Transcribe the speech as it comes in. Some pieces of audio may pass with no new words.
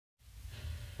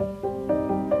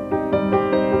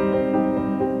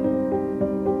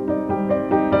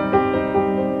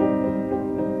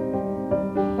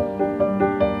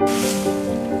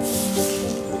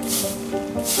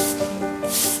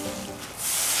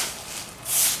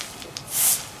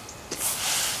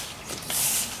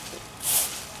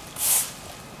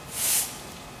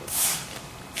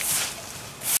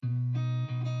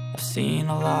Seen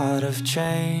a lot of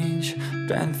change,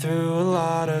 been through a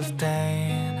lot of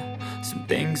pain. Some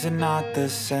things are not the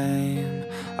same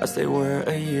as they were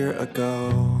a year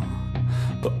ago,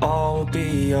 but all will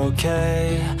be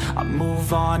okay. I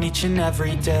move on each and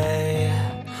every day.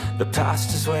 The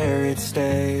past is where it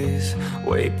stays,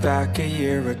 way back a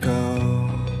year ago.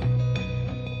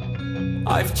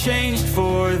 I've changed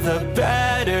for the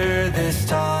better this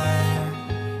time.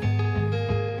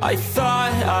 I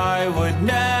thought I would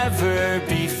never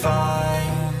be fine.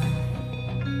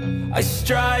 I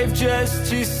strive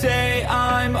just to say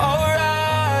I'm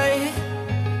alright,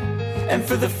 and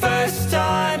for the first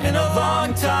time in a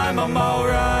long time I'm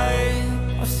alright.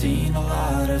 I've seen a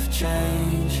lot of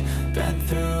change, been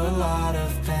through a lot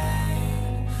of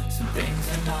pain. Some things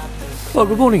are not the same. Well,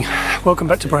 good morning. Welcome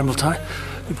back to Brambletye.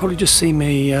 You'll probably just see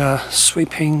me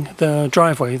sweeping the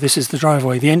driveway. This is the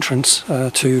driveway, the entrance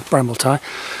to Brambletye,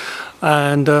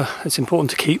 and it's important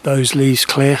to keep those leaves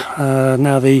clear.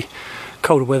 Now the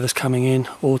colder weather's coming in,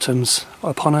 autumn's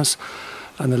upon us,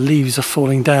 and the leaves are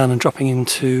falling down and dropping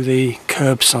into the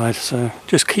curbside, so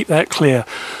just keep that clear.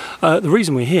 The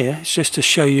reason we're here is just to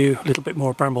show you a little bit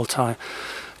more of Brambletye.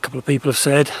 A couple of people have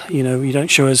said, you know, you don't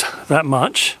show us that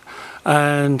much,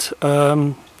 and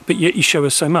but yet you show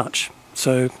us so much.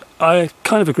 So I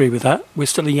kind of agree with that. We're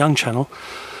still a young channel.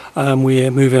 We're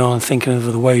moving on and thinking of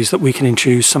the ways that we can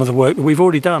introduce some of the work that we've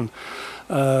already done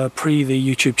pre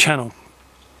the YouTube channel.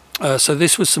 So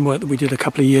this was some work that we did a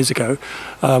couple of years ago,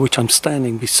 which I'm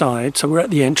standing beside. So we're at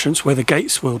the entrance where the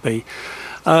gates will be.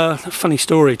 A funny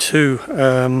story too,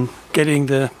 getting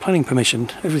the planning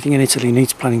permission. Everything in Italy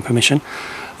needs planning permission,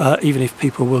 even if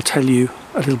people will tell you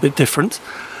a little bit different.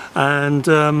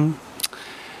 And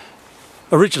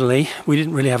originally, we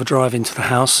didn't really have a drive into the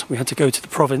house. We had to go to the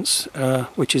province,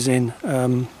 which is in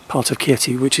part of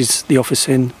Chieti, which is the office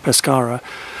in Pescara,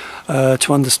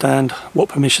 to understand what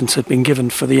permissions had been given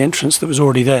for the entrance that was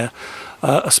already there.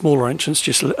 A smaller entrance,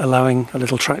 just allowing a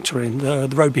little tractor in. The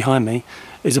road behind me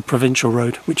is a provincial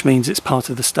road, which means it's part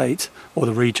of the state or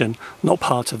the region, not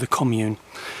part of the commune.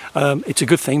 It's a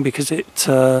good thing because it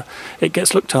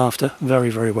gets looked after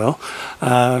very, very well.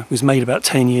 It was made about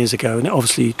 10 years ago, and it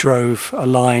obviously drove a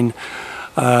line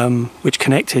which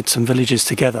connected some villages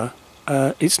together.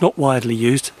 It's not widely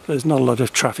used. There's not a lot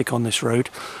of traffic on this road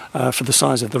for the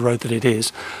size of the road that it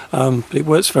is, but it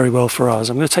works very well for us.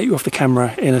 I'm going to take you off the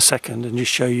camera in a second and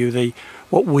just show you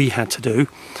what we had to do.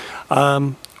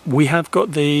 We have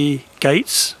got the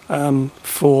gates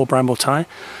for Brambletye.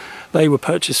 They were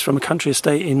purchased from a country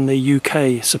estate in the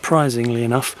UK, surprisingly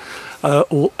enough,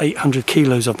 all 800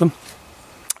 kilos of them.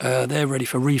 They're ready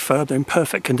for refurb, they're in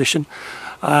perfect condition,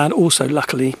 and also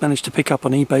luckily managed to pick up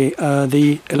on eBay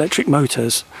the electric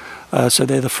motors. So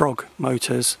they're the Frog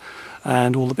motors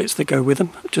and all the bits that go with them.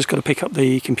 Just got to pick up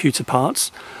the computer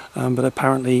parts, but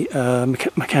apparently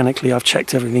mechanically I've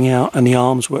checked everything out and the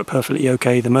arms work perfectly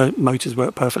okay, the motors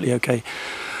work perfectly okay.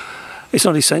 It's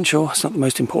not essential, it's not the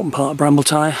most important part of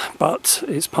Brambletye, but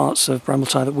it's parts of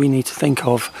Brambletye that we need to think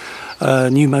of.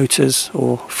 New motors,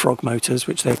 or Frog motors,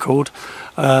 which they're called,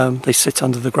 they sit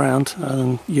under the ground,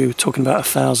 and you're talking about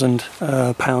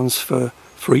 £1,000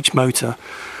 for each motor.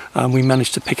 We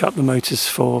managed to pick up the motors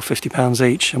for £50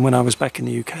 each, and when I was back in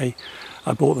the UK,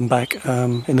 I bought them back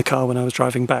in the car when I was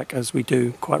driving back, as we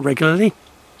do quite regularly.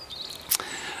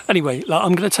 Anyway,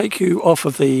 I'm going to take you off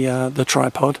of the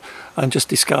tripod and just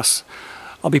discuss.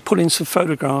 I'll be putting some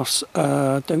photographs.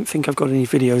 Don't think I've got any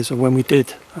videos of when we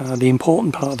did the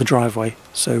important part of the driveway.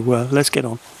 So let's get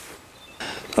on.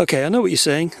 Okay, I know what you're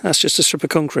saying. That's just a strip of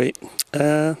concrete.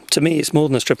 To me, it's more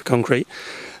than a strip of concrete.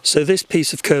 So this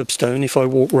piece of curbstone, if I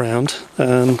walk round,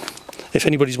 if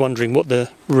anybody's wondering what the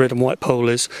red and white pole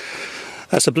is,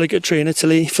 that's obligatory in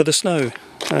Italy for the snow.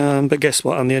 But guess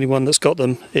what, I'm the only one that's got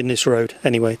them in this road.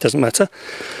 Anyway, it doesn't matter.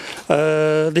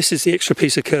 This is the extra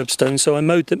piece of curbstone, so I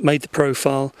made the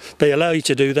profile. They allow you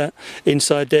to do that.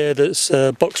 Inside there, that's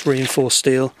box reinforced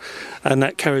steel, and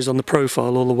that carries on the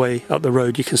profile all the way up the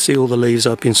road. You can see all the leaves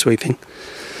I've been sweeping.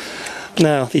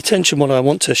 Now, the attention what I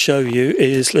want to show you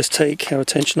is, let's take our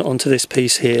attention onto this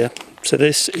piece here. So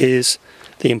this is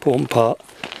the important part.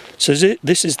 So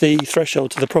this is the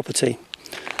threshold to the property.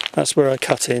 That's where I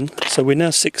cut in. So we're now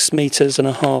 6.5 meters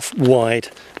wide,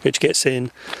 which gets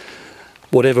in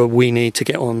whatever we need to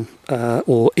get on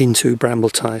or into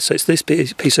Brambletye. So it's this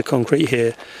piece of concrete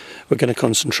here we're going to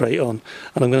concentrate on,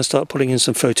 and I'm going to start putting in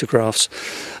some photographs.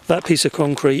 That piece of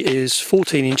concrete is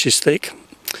 14 inches thick.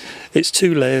 It's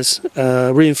 2 layers,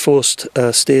 reinforced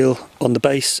steel on the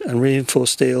base and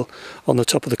reinforced steel on the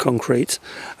top of the concrete,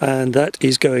 and that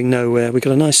is going nowhere. We've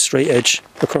got a nice straight edge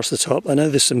across the top. I know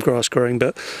there's some grass growing,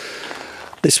 but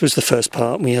this was the first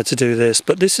part and we had to do this.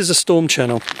 But this is a storm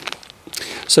channel,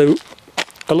 so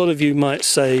a lot of you might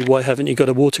say, why haven't you got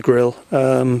a water grill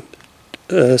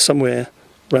somewhere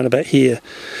around about here?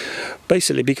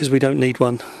 Basically because we don't need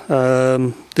one.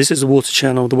 This is a water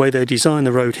channel. The way they design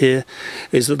the road here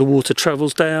is that the water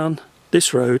travels down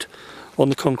this road on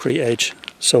the concrete edge,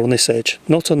 so on this edge,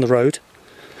 not on the road.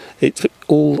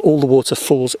 All the water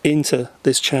falls into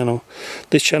this channel.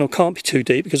 This channel can't be too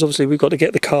deep because obviously we've got to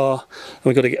get the car and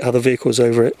we've got to get other vehicles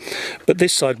over it. But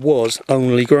this side was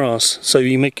only grass, so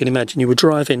you can imagine you were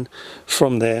driving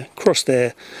from there, across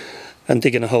there, and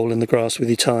digging a hole in the grass with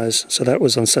your tyres, so that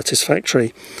was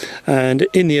unsatisfactory. And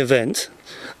in the event,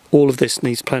 all of this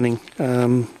needs planning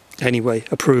anyway,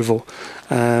 approval,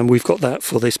 and we've got that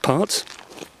for this part,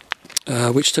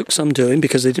 which took some doing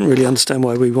because they didn't really understand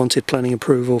why we wanted planning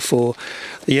approval for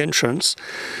the entrance.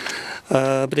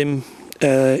 But in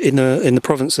the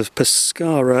province of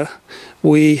Pescara,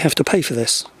 we have to pay for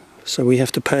this. So we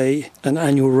have to pay an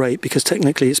annual rate because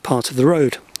technically it's part of the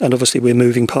road, and obviously we're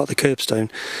moving part of the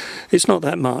curbstone. It's not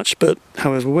that much, but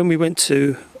however, when we went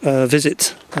to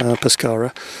visit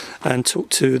Pescara and talk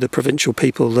to the provincial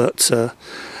people that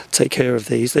take care of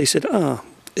these, they said,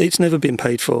 it's never been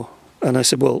paid for. And I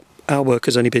said, well, our work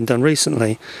has only been done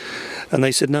recently. And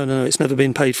they said, no, it's never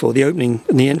been paid for. The opening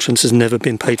and the entrance has never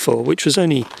been paid for, which was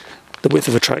only the width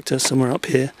of a tractor, somewhere up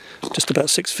here, just about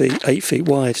 6 feet, 8 feet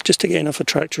wide, just to get enough of a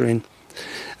tractor in.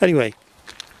 Anyway,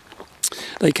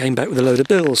 they came back with a load of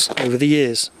bills over the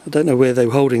years. I don't know where they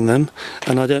were holding them,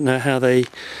 and I don't know how they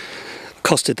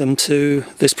costed them to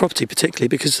this property particularly,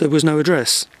 because there was no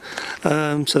address.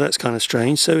 So that's kind of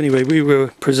strange. So anyway, we were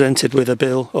presented with a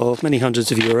bill of many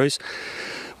hundreds of euros,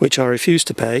 which I refused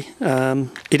to pay.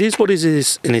 It is what it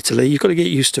is in Italy. You've got to get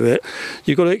used to it.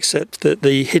 You've got to accept that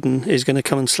the hidden is going to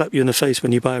come and slap you in the face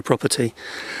when you buy a property.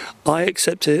 I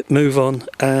accept it, move on,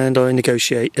 and I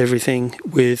negotiate everything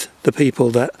with the people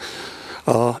that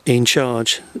are in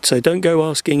charge. So don't go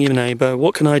asking your neighbour,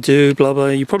 what can I do, blah blah,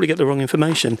 you probably get the wrong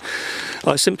information.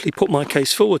 I simply put my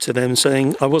case forward to them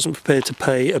saying I wasn't prepared to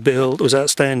pay a bill that was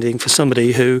outstanding for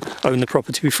somebody who owned the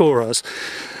property before us.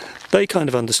 They kind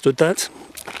of understood that,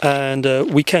 and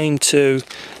we came to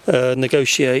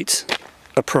negotiate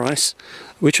a price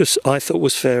which I thought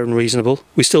was fair and reasonable.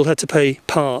 We still had to pay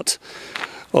part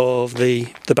of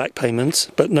the back payments,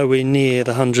 but nowhere near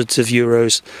the hundreds of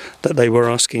euros that they were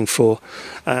asking for.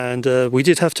 And we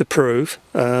did have to prove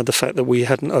the fact that we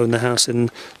hadn't owned the house in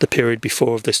the period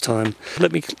before of this time.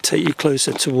 Let me take you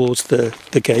closer towards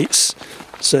the gates.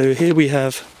 So here we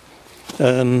have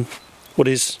what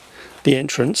is the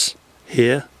entrance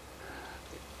here.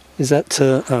 Is that,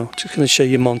 oh, just going to show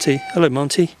you Monty. Hello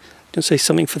Monty, don't say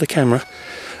something for the camera.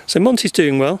 So Monty's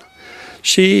doing well.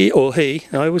 She or he,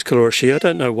 I always call her a she, I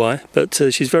don't know why, but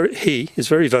he is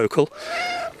very vocal,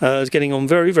 is getting on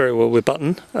very, very well with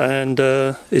Button, and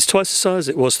it's twice the size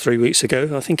it was 3 weeks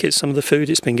ago. I think it's some of the food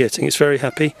it's been getting. It's very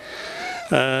happy.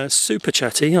 Super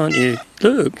chatty, aren't you?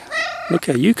 Look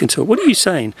how you can talk. What are you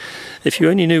saying? If you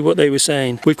only knew what they were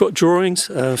saying. We've got drawings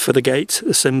for the gate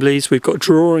assemblies. We've got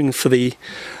drawing for the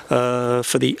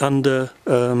under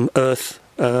earth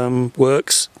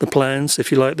works, the plans,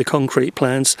 if you like, the concrete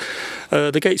plans.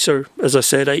 The gates are, as I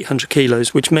said, 800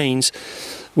 kilos, which means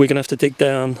we're going to have to dig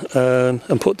down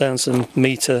and put down some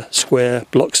metre square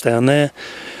blocks down there.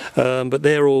 But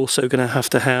they're also going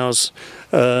to house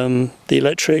the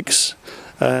electrics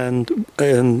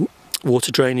and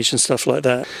water drainage and stuff like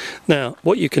that. Now,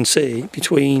 what you can see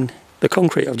between the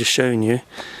concrete I've just shown you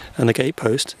and the gate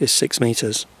post is 6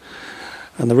 metres.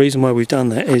 And the reason why we've done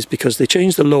that is because they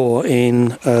changed the law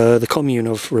in the commune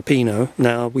of Rapino.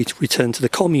 Now we return to the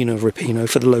commune of Rapino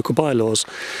for the local bylaws.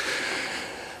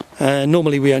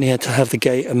 Normally we only had to have the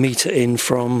gate a metre in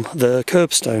from the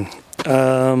curbstone.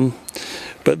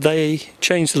 But they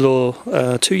changed the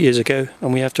law 2 years ago,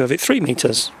 and we have to have it 3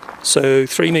 metres. So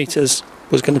 3 metres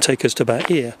was going to take us to about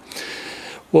here.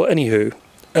 Well, anywho,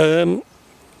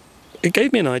 it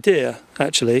gave me an idea,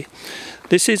 actually.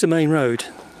 This is a main road.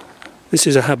 This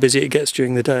is how busy it gets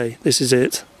during the day. This is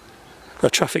it. A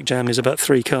traffic jam is about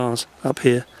 3 cars up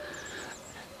here.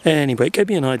 Anyway, it gave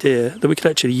me an idea that we could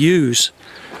actually use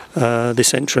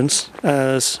this entrance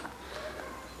as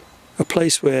a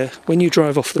place where when you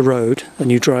drive off the road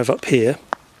and you drive up here,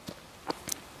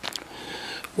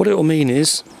 what it will mean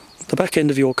is the back end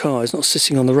of your car is not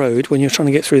sitting on the road when you're trying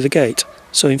to get through the gate.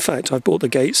 So in fact I've brought the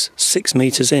gates 6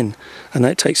 metres in, and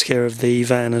that takes care of the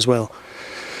van as well.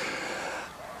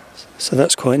 So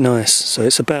that's quite nice. So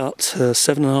it's about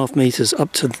 7.5 metres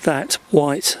up to that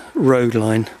white road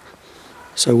line.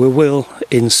 So we're well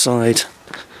inside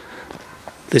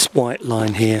this white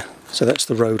line here. So that's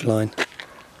the road line.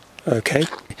 Okay.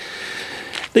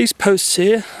 These posts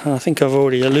here, I think I've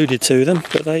already alluded to them,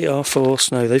 but they are for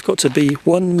snow. They've got to be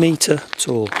 1 metre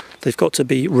tall. They've got to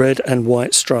be red and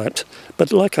white striped.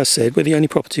 But like I said, we're the only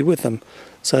property with them.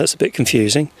 So that's a bit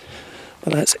confusing.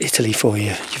 But that's Italy for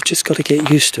you. You've just got to get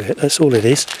used to it. That's all it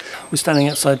is. We're standing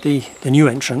outside the new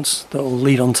entrance that will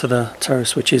lead onto the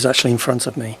terrace, which is actually in front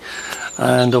of me.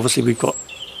 And obviously we've got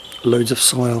loads of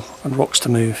soil and rocks to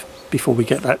move before we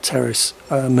get that terrace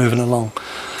moving along.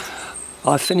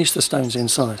 I've finished the stones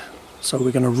inside, so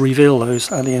we're going to reveal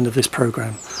those at the end of this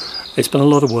programme. It's been a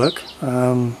lot of work,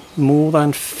 more than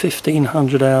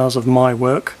 1,500 hours of my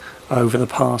work over the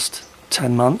past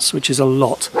 10 months, which is a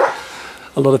lot.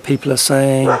 A lot of people are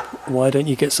saying, why don't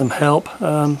you get some help?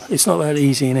 It's not that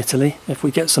easy in Italy. If we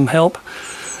get some help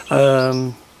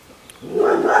in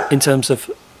terms of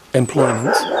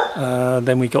employment,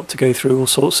 then we got to go through all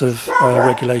sorts of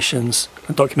regulations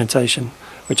and documentation,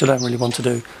 which I don't really want to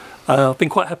do. I've been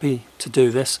quite happy to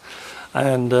do this,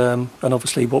 and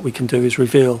obviously what we can do is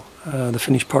reveal the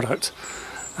finished product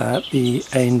at the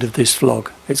end of this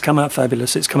vlog. It's come out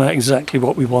fabulous. It's come out exactly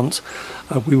what we want.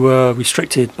 We were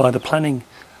restricted by the planning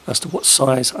as to what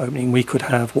size opening we could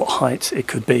have, what height it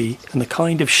could be, and the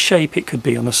kind of shape it could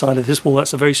be on the side of this wall.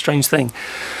 That's a very strange thing,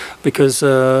 because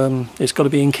it's got to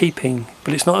be in keeping,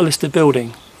 but it's not a listed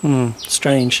building.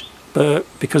 Strange. But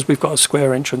because we've got a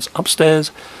square entrance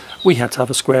upstairs, we had to have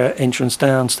a square entrance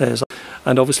downstairs.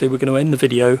 And obviously we're going to end the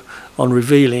video on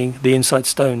revealing the inside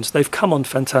stones. They've come on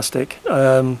fantastic.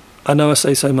 I know I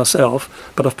say so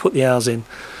myself, but I've put the hours in.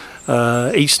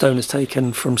 Each stone has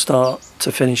taken from start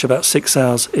to finish about 6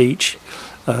 hours each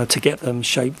to get them,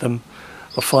 shape them,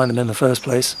 or find them in the first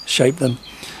place, shape them,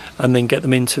 and then get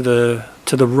them into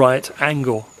the right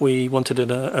angle. We wanted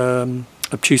an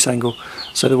obtuse angle,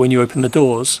 so that when you open the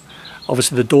doors,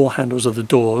 obviously the door handles of the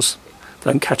doors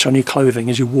don't catch on your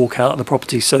clothing as you walk out of the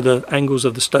property, so the angles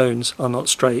of the stones are not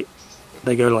straight.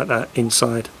 They go like that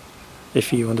inside,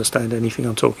 if you understand anything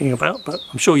I'm talking about, but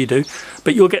I'm sure you do.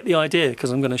 But you'll get the idea,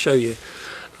 because I'm going to show you.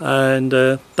 And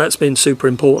that's been super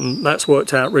important. That's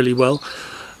worked out really well.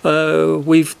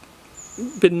 We've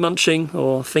been munching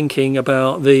or thinking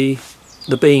about the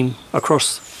beam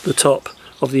across the top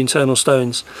of the internal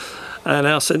stones, and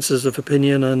our sensors of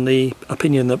opinion and the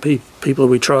opinion that people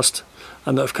we trust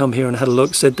and that have come here and had a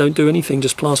look said, don't do anything,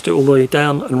 just plaster it all the way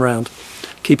down and round.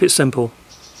 Keep it simple,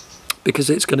 because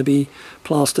it's going to be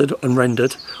plastered and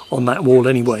rendered on that wall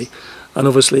anyway, and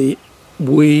obviously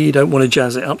we don't want to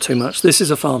jazz it up too much. This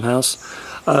is a farmhouse.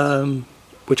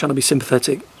 We're trying to be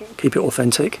sympathetic, keep it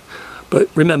authentic, but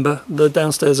remember, the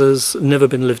downstairs has never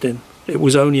been lived in. It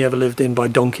was only ever lived in by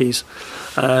donkeys,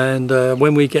 and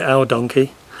when we get our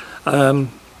donkey,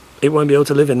 it won't be able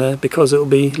to live in there, because it'll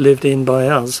be lived in by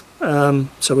us.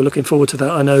 So we're looking forward to that.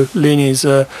 I know Lynn is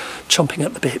chomping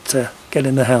at the bit to get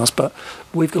in the house, but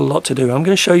we've got a lot to do. I'm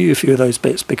going to show you a few of those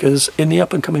bits, because in the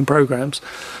up and coming programs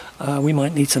we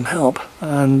might need some help,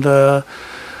 and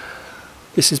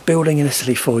this is building in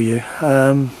Italy for you.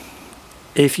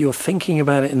 If you're thinking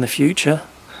about it in the future,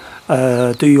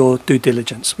 do your due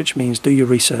diligence, which means do your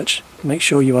research. Make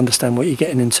sure you understand what you're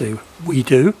getting into. We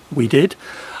did,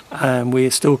 and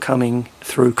we're still coming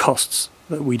through costs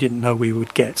that we didn't know we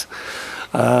would get.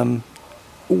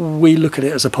 We look at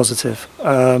it as a positive.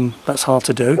 That's hard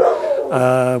to do.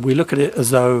 We look at it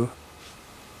as though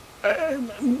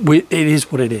it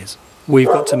is what it is. We've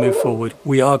got to move forward.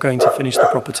 We are going to finish the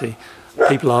property.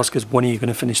 People ask us, when are you going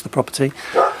to finish the property?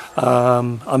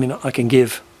 I mean, I can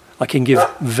give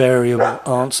variable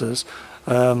answers,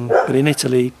 but in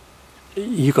Italy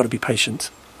you've got to be patient.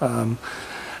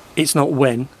 It's not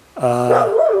when,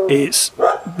 it's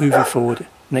moving forward,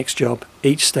 next job,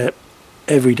 each step,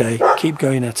 every day. Keep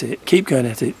going at it,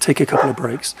 take a couple of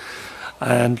breaks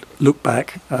and look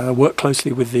back. Work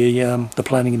closely with the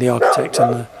planning and the architect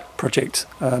and the project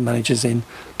managers in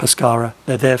Pescara.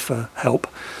 They're there for help.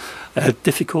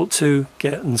 Difficult to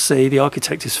get and see. The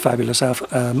architect is fabulous. Our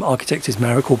architect is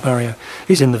called Mario.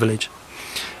 He's in the village.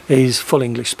 He's full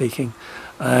English speaking,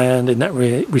 and in that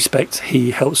respect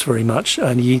he helps very much,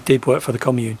 and he did work for the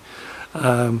commune,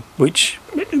 which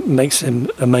makes him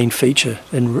a main feature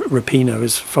in Rapino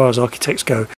as far as architects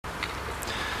go.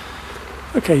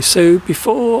 Okay, so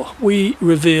before we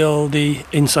reveal the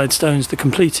inside stones, the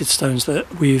completed stones that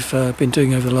we've been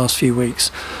doing over the last few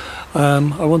weeks,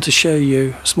 I want to show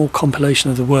you a small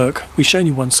compilation of the work. We've shown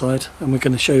you one side and we're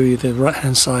going to show you the right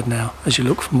hand side now as you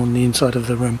look from on the inside of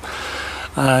the room,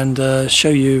 and show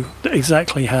you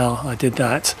exactly how I did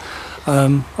that.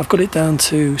 I've got it down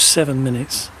to 7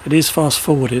 minutes. It is fast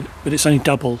forwarded, but it's only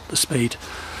double the speed,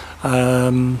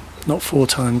 not 4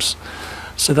 times.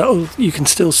 So that you can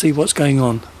still see what's going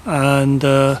on, and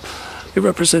it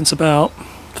represents about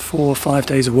 4 or 5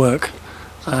 days of work,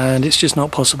 and it's just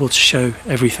not possible to show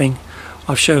everything.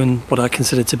 I've shown what I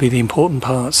consider to be the important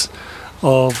parts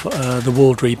of the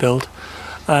walled rebuild,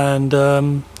 and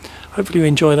hopefully you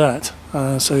enjoy that.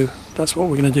 So that's what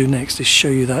we're going to do next, is show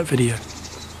you that video.